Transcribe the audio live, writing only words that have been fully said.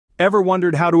Ever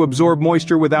wondered how to absorb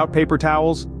moisture without paper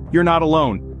towels? You're not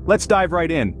alone. Let's dive right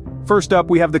in. First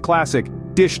up, we have the classic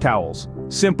dish towels.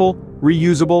 Simple,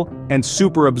 reusable, and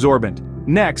super absorbent.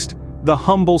 Next, the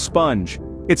humble sponge.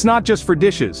 It's not just for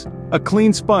dishes. A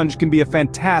clean sponge can be a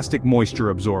fantastic moisture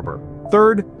absorber.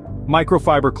 Third,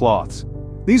 microfiber cloths.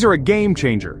 These are a game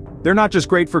changer. They're not just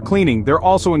great for cleaning, they're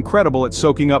also incredible at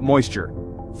soaking up moisture.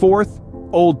 Fourth,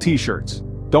 old t-shirts.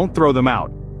 Don't throw them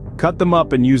out. Cut them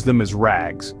up and use them as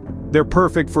rags. They're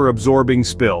perfect for absorbing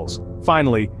spills.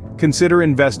 Finally, consider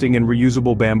investing in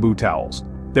reusable bamboo towels.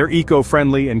 They're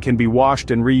eco-friendly and can be washed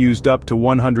and reused up to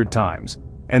 100 times.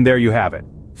 And there you have it.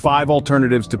 5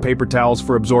 alternatives to paper towels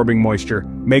for absorbing moisture.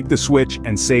 Make the switch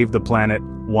and save the planet,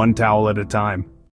 one towel at a time.